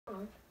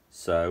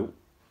So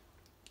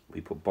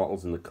we put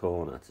bottles in the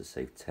corner to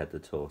save Ted the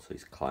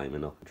Tortoise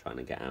climbing up and trying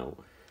to get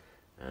out.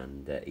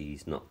 And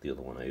he's knocked the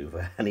other one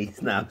over and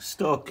he's now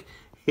stuck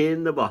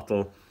in the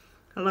bottle.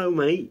 Hello,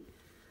 mate.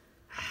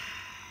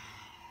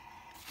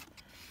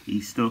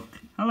 He's stuck.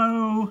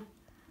 Hello.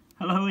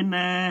 Hello in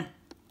there.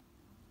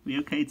 Are you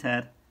okay,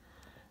 Ted?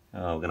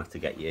 Oh, we're going to have to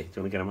get you. Do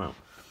you want to get him out?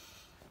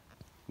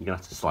 You're going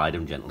to have to slide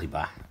him gently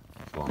back.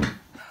 Go on.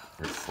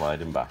 Let's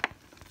slide him back.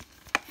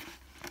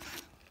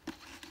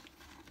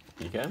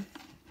 You go.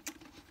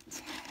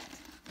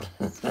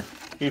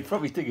 He'd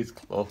probably dig his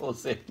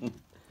claws in.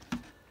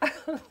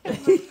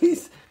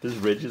 There's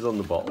ridges on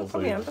the bottles. Oh,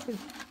 here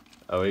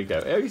you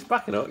go. Oh, he's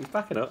backing up. He's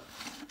backing up.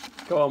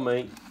 Go on,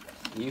 mate.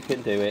 You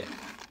can do it.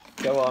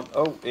 Go on.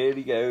 Oh, here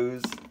he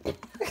goes.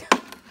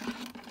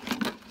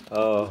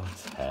 Oh,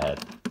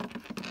 Ted.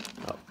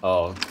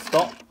 Oh,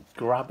 stop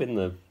grabbing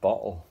the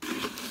bottle.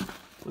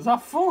 Was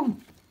that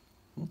fun?